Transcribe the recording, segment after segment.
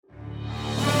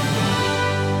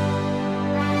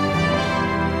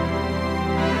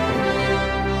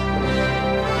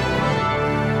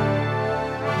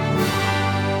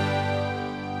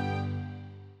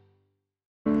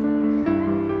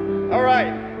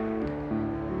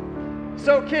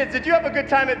So kids, did you have a good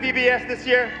time at VBS this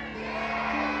year?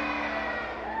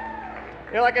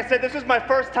 You know, like I said, this was my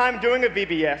first time doing a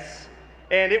VBS,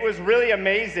 and it was really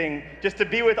amazing just to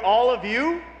be with all of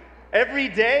you every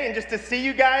day and just to see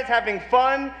you guys having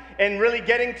fun and really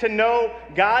getting to know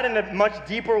God in a much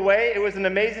deeper way. It was an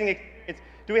amazing experience.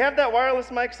 Do we have that wireless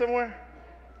mic somewhere?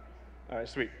 All right,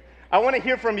 sweet. I want to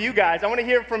hear from you guys. I want to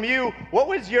hear from you. What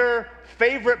was your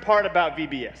favorite part about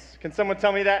VBS? Can someone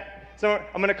tell me that? So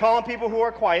I'm going to call on people who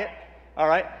are quiet. All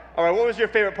right. All right. What was your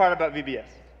favorite part about VBS?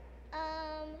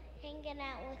 Hanging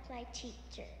out with my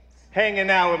teachers.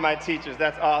 Hanging out with my teachers.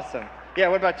 That's awesome. Yeah.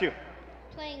 What about you?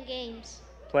 Playing games.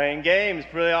 Playing games.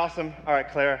 Really awesome. All right,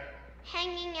 Clara.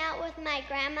 Hanging out with my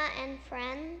grandma and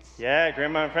friends. Yeah,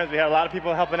 grandma and friends. We had a lot of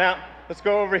people helping out. Let's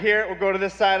go over here. We'll go to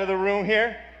this side of the room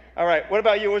here. All right. What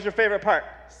about you? What was your favorite part?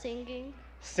 Singing.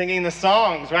 Singing the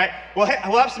songs, right? We'll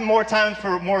have some more time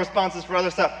for more responses for other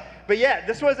stuff. But yeah,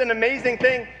 this was an amazing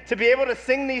thing to be able to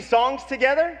sing these songs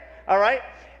together, all right?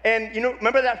 And you know,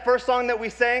 remember that first song that we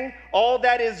sang? All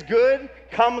that is good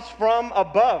comes from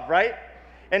above, right?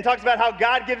 And talks about how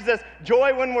God gives us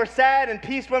joy when we're sad and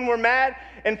peace when we're mad.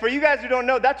 And for you guys who don't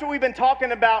know, that's what we've been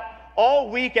talking about all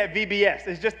week at VBS.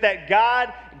 It's just that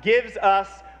God gives us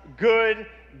good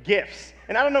gifts.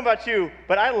 And I don't know about you,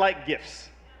 but I like gifts.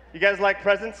 You guys like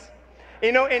presents?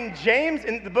 You know, in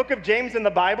the book of James in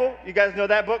the Bible, you guys know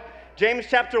that book? James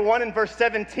chapter 1 and verse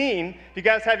 17. If you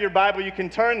guys have your Bible, you can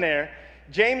turn there.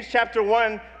 James chapter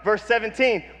 1, verse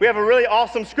 17. We have a really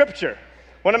awesome scripture.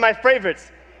 One of my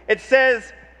favorites. It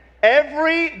says,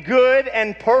 every good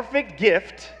and perfect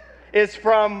gift is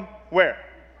from where?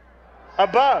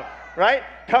 Above, right?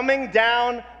 Coming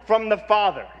down from the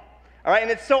Father. All right,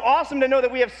 and it's so awesome to know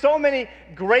that we have so many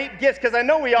great gifts, because I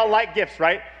know we all like gifts,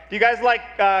 right? Do you guys like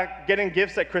getting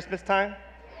gifts at Christmas time?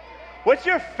 What's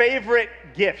your favorite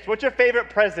gift? What's your favorite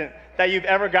present that you've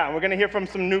ever gotten? We're going to hear from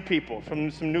some new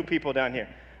people down here.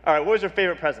 All right, what was your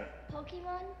favorite present?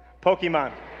 Pokemon.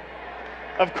 Pokemon.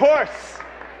 Of course.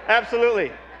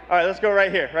 Absolutely. All right, let's go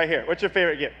right here, right here. What's your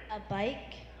favorite gift? A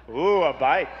bike. Ooh, a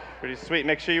bike. Pretty sweet.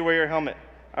 Make sure you wear your helmet.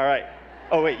 All right.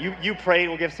 Oh, wait, you prayed.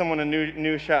 We'll give someone a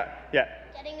new shot. Yeah.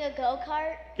 Getting a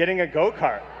go-kart. Getting a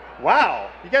go-kart. Wow.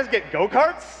 You guys get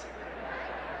go-karts?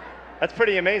 That's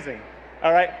pretty amazing.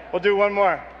 All right, we'll do one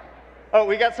more. Oh,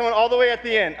 we got someone all the way at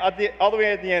the end. All the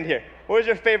way at the end here. What was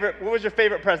your favorite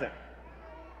present?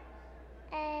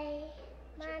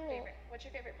 Money. What's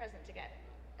your favorite present to get?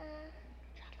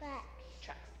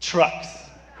 Trucks. Trucks.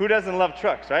 Who doesn't love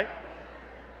trucks, right?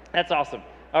 That's awesome.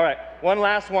 All right, one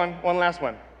last one.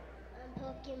 Pokemon.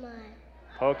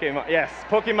 Pokemon, yes.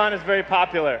 Pokemon is very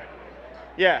popular.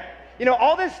 Yeah. You know,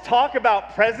 all this talk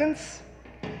about presents,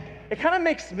 it kind of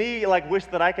makes me wish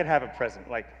that I could have a present.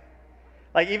 Like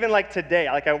even today.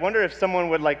 I wonder if someone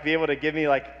would be able to give me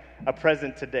a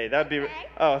present today. That would be.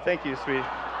 Oh, thank you, sweetie.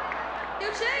 Yo,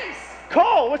 Chase.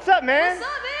 Cole, what's up, man? What's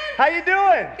up, man? How you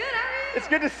doing? Good, how are you? It's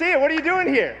good to see you. What are you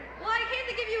doing here? Well, I came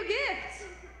to give you a gift.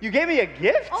 You gave me a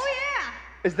gift? Oh, yeah.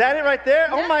 Is that it right there?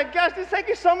 Yeah. Oh my gosh, dude, thank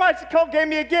you so much. Cole gave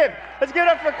me a gift. Let's give it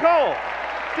up for Cole.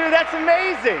 Dude, that's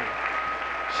amazing.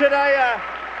 Should I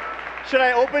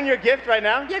open your gift right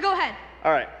now? Yeah, go ahead.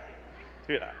 All right.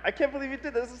 Dude, I can't believe you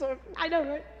did this. This is so cool. I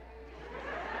know,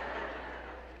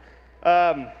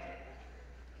 right?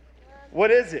 What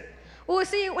is it? Well,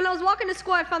 see, when I was walking to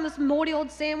school, I found this moldy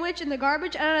old sandwich in the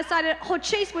garbage, and I decided, oh,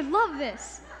 Chase would love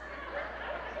this.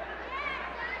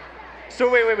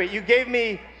 So wait. You gave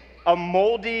me a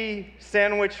moldy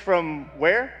sandwich from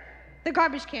where? The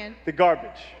garbage can. The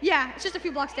garbage. Yeah, it's just a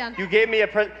few blocks down. You gave me a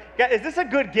present. Is this a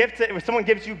good gift if someone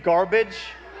gives you garbage?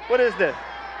 What is this?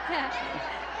 Yeah.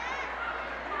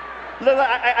 Look,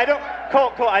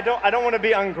 Cole, I don't want to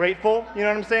be ungrateful, you know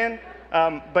what I'm saying?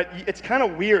 But it's kind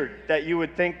of weird that you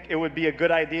would think it would be a good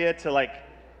idea to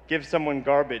give someone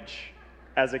garbage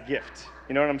as a gift.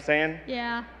 You know what I'm saying?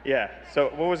 Yeah. Yeah. So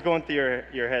what was going through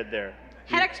your head there?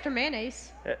 Had extra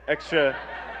mayonnaise. Extra,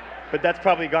 but that's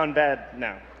probably gone bad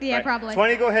now. Yeah, right? probably. So why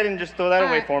don't you go ahead and just throw that All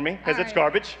away right. for me, because All it's right.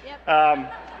 garbage.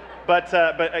 Yep.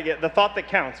 But again, the thought that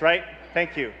counts, right?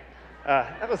 Thank you.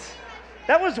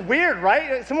 That was weird,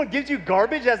 right? Someone gives you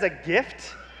garbage as a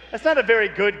gift? That's not a very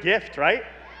good gift, right?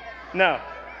 No.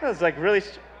 That was really...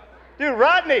 Dude,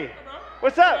 Rodney!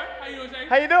 What's up? How you doing, Jay?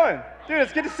 How you doing? Dude,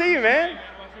 it's good to see you, man.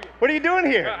 What are you doing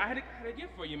here? I had a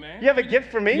gift for you, man. You have a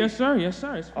gift for me? Yes, sir. Yes,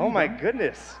 sir. It's for Oh you, my bro.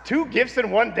 goodness. 2 gifts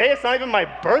in one day? It's not even my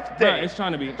birthday. Right, it's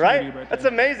trying to be. It's Right? trying to be your birthday. That's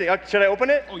amazing. Should I open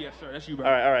it? Oh, yes, sir. That's you, bro.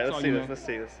 All right. It's Let's all see you, this. man. Let's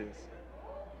see this.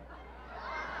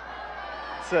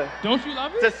 Don't you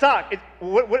love it? It's a sock.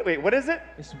 Wait, what is it?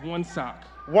 It's one sock.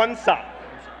 One sock.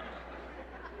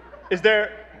 Is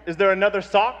there Is there another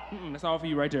sock? That's all for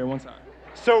you right there, one side.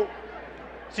 So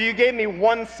you gave me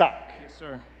one sock. Yes,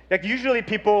 sir. Like usually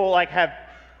people like have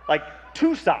like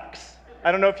 2 socks.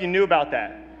 I don't know if you knew about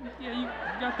that. Yeah, you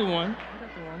got the one. You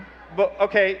got the one. But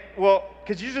okay, well,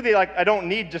 because usually like I don't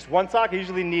need just 1 sock. I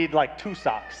usually need like 2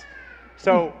 socks.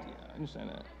 So. Yeah, I understand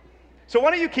that. So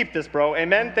why don't you keep this, bro?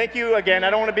 Amen. Thank you again. I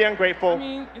don't want to be ungrateful. I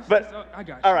mean, I got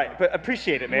you. All right, but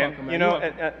appreciate it, man. welcome, man. You know, You're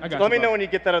welcome. I got let you, me know bro. when you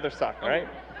get that other sock. All right.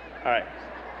 All right.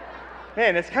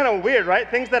 Man, it's kind of weird,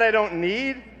 right? Things that I don't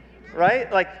need,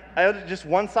 right? Like I ordered just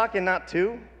 1 sock and not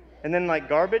 2, and then like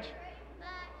garbage.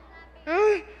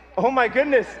 Oh my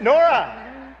goodness,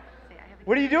 Nora,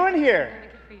 what are you doing here?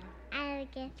 I have a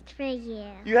gift for you.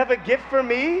 You have a gift for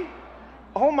me?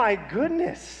 Oh my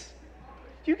goodness.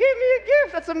 You gave me a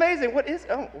gift. That's amazing. What is,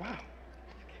 oh, wow.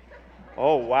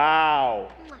 Oh,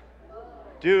 wow.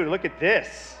 Dude, look at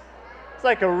this. It's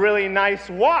like a really nice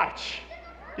watch.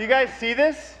 Do you guys see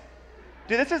this?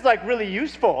 Dude, this is like really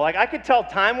useful. Like I could tell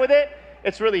time with it.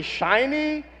 It's really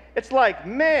shiny. It's like,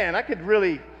 man, I could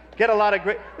really get a lot of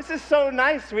great, this is so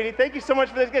nice, sweetie. Thank you so much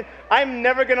for this gift. I'm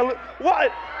never gonna,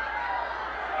 what?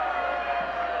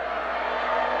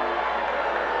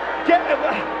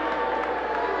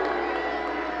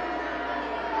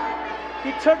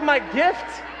 He took my gift?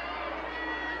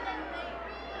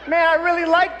 Man, I really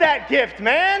like that gift,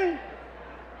 man.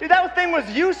 Dude, that thing was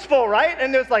useful, right?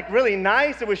 And it was like really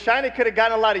nice. It was shiny. Could have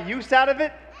gotten a lot of use out of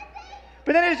it.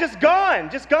 But then it's just gone,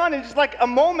 and just like a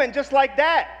moment, just like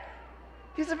that.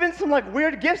 These have been some like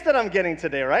weird gifts that I'm getting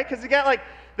today, right? Because you got like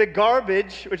the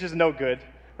garbage, which is no good,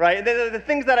 right? And then the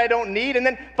things that I don't need, and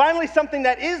then finally something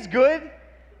that is good,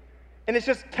 and it's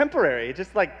just temporary.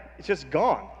 It's just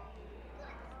gone.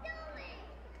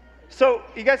 So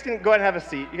you guys can go ahead and have a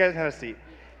seat. You guys can have a seat.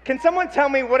 Can someone tell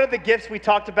me what are the gifts we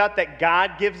talked about that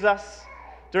God gives us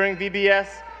during VBS,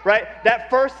 right? That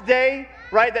first day,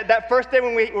 right? That first day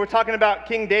when we were talking about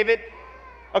King David,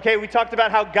 okay, we talked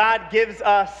about how God gives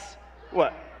us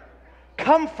what?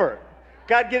 Comfort.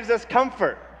 God gives us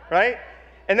comfort, right?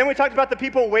 And then we talked about the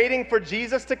people waiting for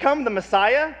Jesus to come, the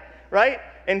Messiah, right?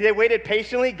 And they waited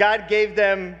patiently. God gave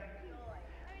them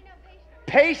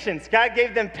patience. God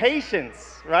gave them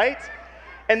patience, right?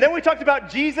 And then we talked about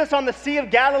Jesus on the Sea of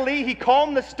Galilee. He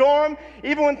calmed the storm.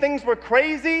 Even when things were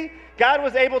crazy, God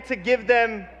was able to give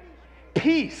them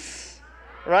peace,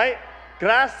 right?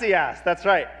 Gracias, that's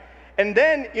right. And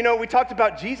then, we talked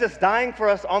about Jesus dying for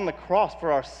us on the cross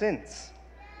for our sins.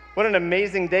 What an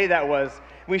amazing day that was.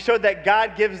 We showed that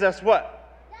God gives us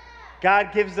what?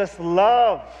 God gives us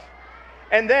love.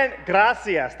 And then,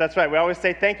 gracias, that's right. We always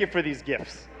say thank you for these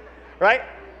gifts, right?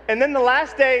 And then the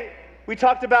last day, we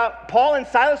talked about Paul and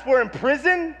Silas were in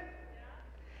prison,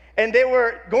 and they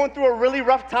were going through a really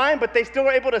rough time, but they still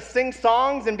were able to sing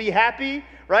songs and be happy,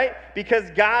 right?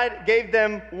 Because God gave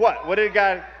them what? What did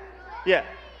God? Yeah,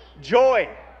 joy.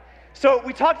 So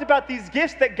we talked about these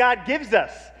gifts that God gives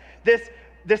us,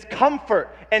 this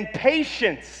comfort and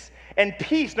patience and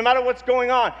peace, no matter what's going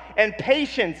on, and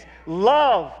patience,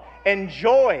 love, and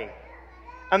joy.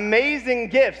 Amazing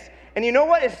gifts. And you know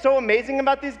what is so amazing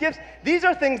about these gifts? These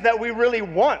are things that we really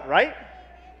want, right?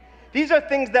 These are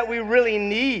things that we really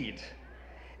need.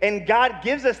 And God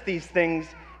gives us these things.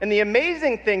 And the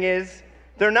amazing thing is,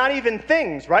 they're not even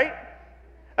things, right?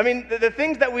 I mean, the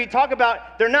things that we talk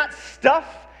about, they're not stuff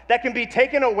that can be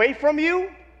taken away from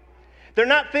you. They're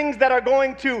not things that are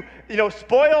going to,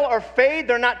 spoil or fade.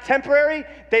 They're not temporary.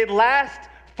 They last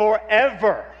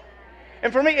forever.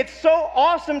 And for me, it's so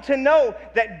awesome to know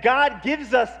that God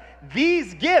gives us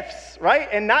these gifts, right?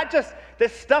 And not just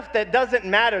this stuff that doesn't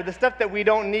matter, the stuff that we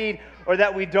don't need or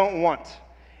that we don't want.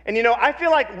 And I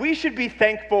feel like we should be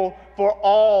thankful for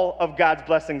all of God's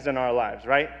blessings in our lives,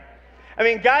 right? I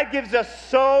mean, God gives us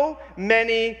so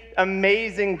many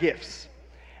amazing gifts.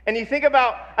 And you think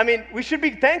about, we should be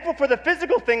thankful for the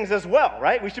physical things as well,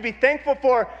 right? We should be thankful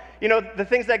for, the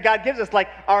things that God gives us, like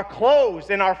our clothes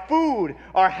and our food,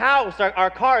 our house, our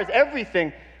cars,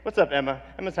 everything. What's up, Emma?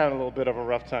 Emma's having a little bit of a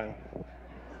rough time.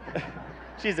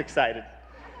 She's excited.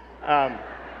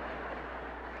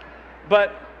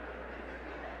 But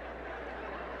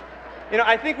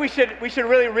I think we should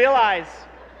really realize,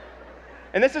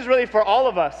 and this is really for all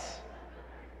of us,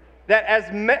 that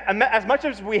as much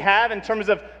as we have in terms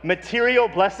of material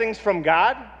blessings from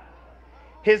God,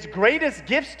 His greatest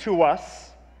gifts to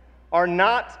us are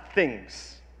not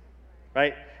things,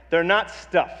 right? They're not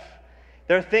stuff.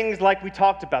 They're things like we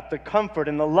talked about, the comfort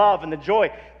and the love and the joy,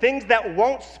 things that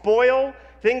won't spoil,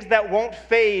 things that won't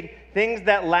fade, things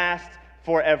that last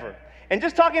forever. And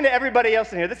just talking to everybody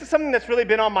else in here, this is something that's really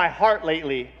been on my heart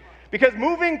lately, because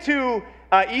moving to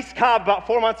East Cobb about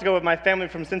 4 months ago with my family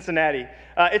from Cincinnati.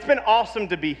 It's been awesome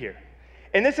to be here.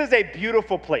 And this is a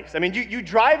beautiful place. I mean, you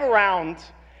drive around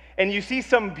and you see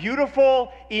some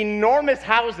beautiful, enormous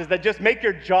houses that just make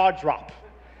your jaw drop.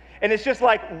 And it's just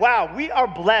like, wow, we are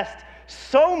blessed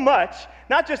so much,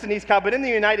 not just in East Cobb, but in the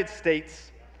United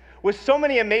States, with so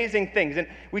many amazing things. And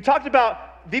we talked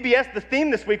about VBS, the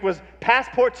theme this week was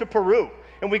Passport to Peru.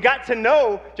 And we got to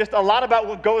know just a lot about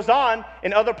what goes on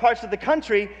in other parts of the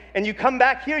country. And you come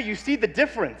back here, you see the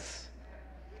difference.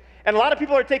 And a lot of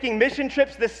people are taking mission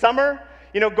trips this summer,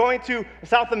 going to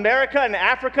South America and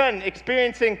Africa and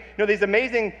experiencing, these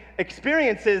amazing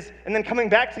experiences, and then coming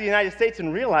back to the United States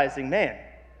and realizing, man,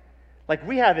 like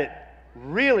we have it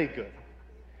really good.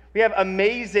 We have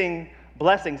amazing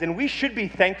blessings, and we should be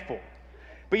thankful.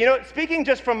 But speaking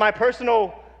just from my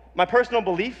personal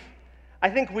belief, I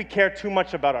think we care too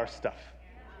much about our stuff.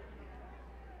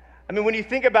 I mean, when you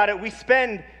think about it, we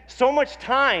spend so much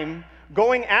time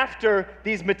going after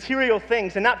these material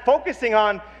things and not focusing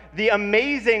on the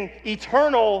amazing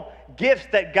eternal gifts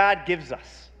that God gives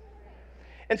us.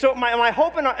 And so my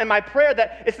hope and my prayer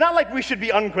that it's not like we should be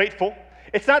ungrateful.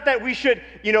 It's not that we should,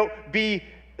 be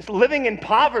living in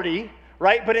poverty,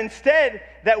 right? But instead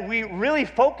that we really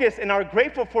focus and are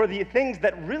grateful for the things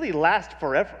that really last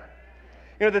forever.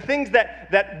 The things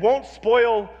that won't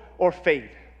spoil or fade.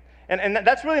 And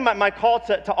that's really my call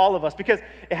to all of us, because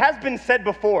it has been said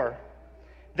before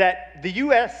that the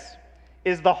U.S.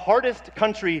 is the hardest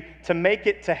country to make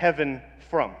it to heaven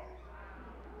from.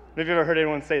 Have you ever heard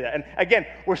anyone say that? And again,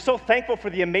 we're so thankful for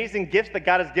the amazing gifts that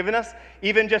God has given us,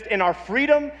 even just in our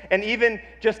freedom and even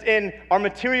just in our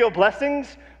material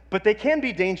blessings, but they can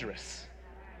be dangerous.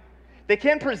 They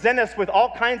can present us with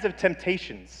all kinds of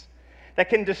temptations that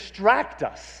can distract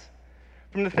us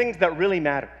from the things that really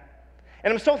matter.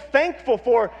 And I'm so thankful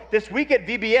for this week at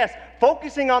VBS,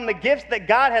 focusing on the gifts that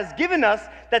God has given us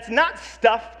that's not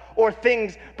stuff or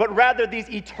things, but rather these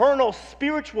eternal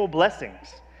spiritual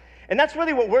blessings. And that's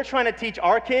really what we're trying to teach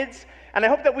our kids, and I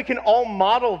hope that we can all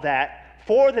model that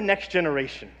for the next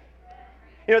generation.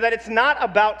 That it's not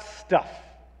about stuff,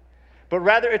 but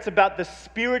rather it's about the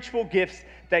spiritual gifts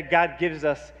that God gives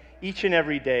us each and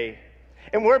every day.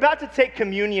 And we're about to take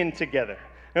communion together.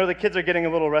 I know the kids are getting a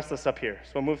little restless up here,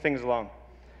 so we'll move things along.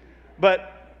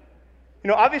 But,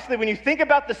 obviously when you think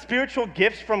about the spiritual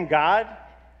gifts from God,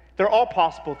 they're all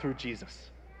possible through Jesus.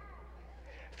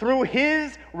 Through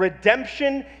his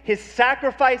redemption, his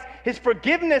sacrifice, his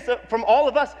forgiveness from all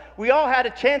of us, we all had a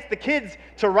chance, the kids,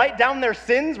 to write down their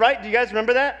sins, right? Do you guys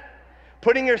remember that?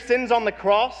 Putting your sins on the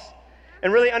cross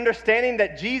and really understanding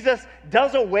that Jesus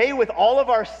does away with all of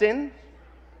our sin.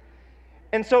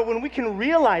 And so when we can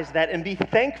realize that and be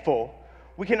thankful,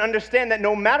 we can understand that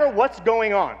no matter what's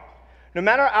going on, no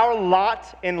matter our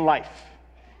lot in life,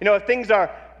 if things are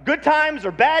good times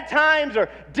or bad times or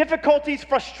difficulties,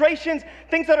 frustrations,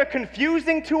 things that are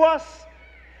confusing to us,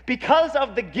 because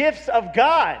of the gifts of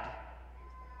God,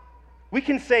 we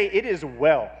can say it is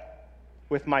well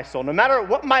with my soul. No matter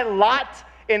what my lot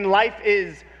in life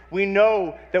is, we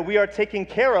know that we are taken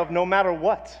care of no matter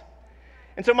what.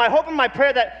 And so my hope and my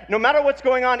prayer that no matter what's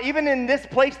going on, even in this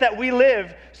place that we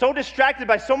live, so distracted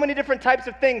by so many different types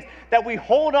of things, that we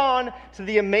hold on to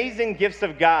the amazing gifts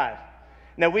of God.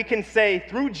 And that we can say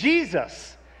through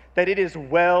Jesus that it is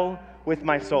well with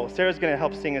my soul. Sarah's going to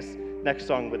help sing us next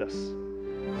song with us.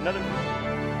 Another